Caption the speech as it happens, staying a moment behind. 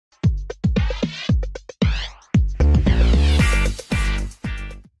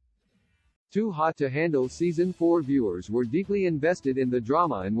Too Hot to Handle Season 4 viewers were deeply invested in the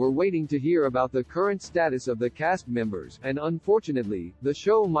drama and were waiting to hear about the current status of the cast members, and unfortunately, the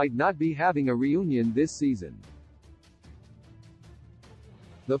show might not be having a reunion this season.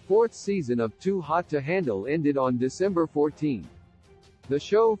 The fourth season of Too Hot to Handle ended on December 14. The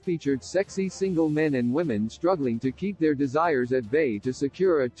show featured sexy single men and women struggling to keep their desires at bay to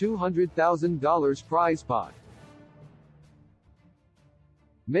secure a $200,000 prize pot.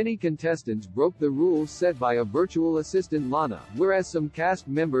 Many contestants broke the rules set by a virtual assistant Lana, whereas some cast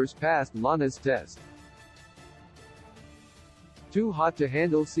members passed Lana's test. Too Hot to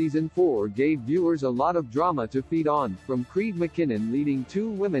Handle Season 4 gave viewers a lot of drama to feed on, from Creed McKinnon leading two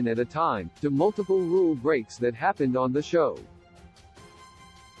women at a time, to multiple rule breaks that happened on the show.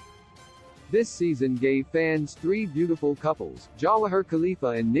 This season gave fans three beautiful couples, Jawahar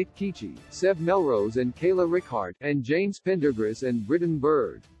Khalifa and Nick Kechi, Seb Melrose and Kayla Rickhart, and James Pendergrass and Britton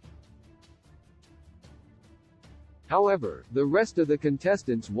Bird. However, the rest of the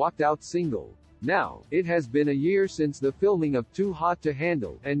contestants walked out single. Now, it has been a year since the filming of Too Hot to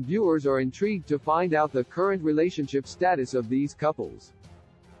Handle, and viewers are intrigued to find out the current relationship status of these couples.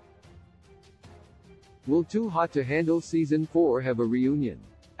 Will Too Hot to Handle Season 4 have a reunion?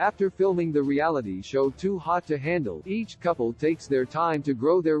 After filming the reality show Too Hot to Handle, each couple takes their time to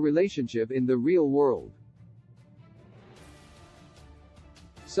grow their relationship in the real world.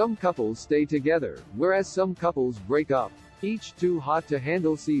 Some couples stay together, whereas some couples break up. Each Too Hot to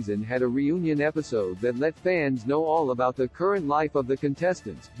Handle season had a reunion episode that let fans know all about the current life of the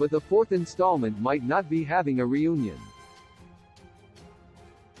contestants, but the fourth installment might not be having a reunion.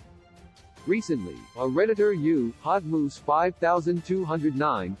 Recently, a Redditor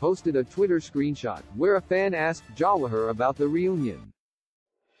HotMoose5209 posted a Twitter screenshot, where a fan asked Jawahar about the reunion.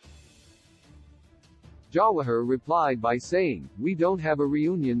 Jawahar replied by saying, "We don't have a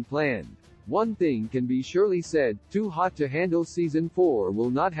reunion planned. One thing can be surely said, Too Hot to Handle Season 4 will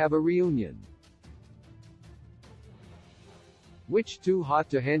not have a reunion." Which Too Hot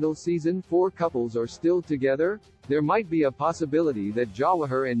to Handle Season 4 couples are still together? There might be a possibility that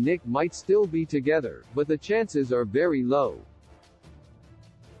Jawahar and Nick might still be together, but the chances are very low.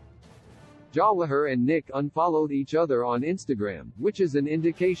 Jawahar and Nick unfollowed each other on Instagram, which is an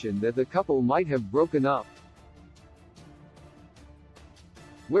indication that the couple might have broken up.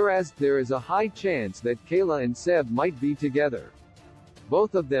 Whereas, there is a high chance that Kayla and Seb might be together.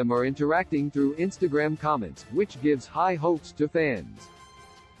 Both of them are interacting through Instagram comments, which gives high hopes to fans.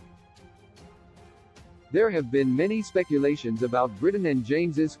 There have been many speculations about Britton and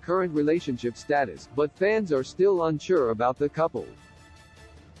James's current relationship status, but fans are still unsure about the couple.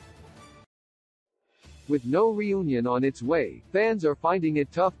 With no reunion on its way, fans are finding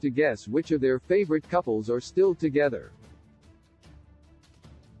it tough to guess which of their favorite couples are still together.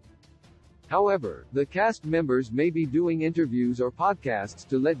 However, the cast members may be doing interviews or podcasts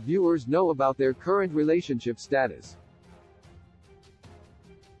to let viewers know about their current relationship status.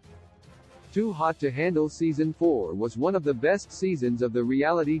 Too Hot to Handle Season 4 was one of the best seasons of the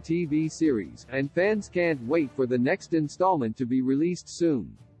reality TV series, and fans can't wait for the next installment to be released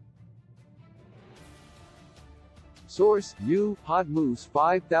soon. Source: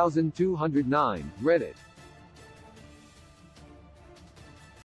 HotMoose5209, Reddit.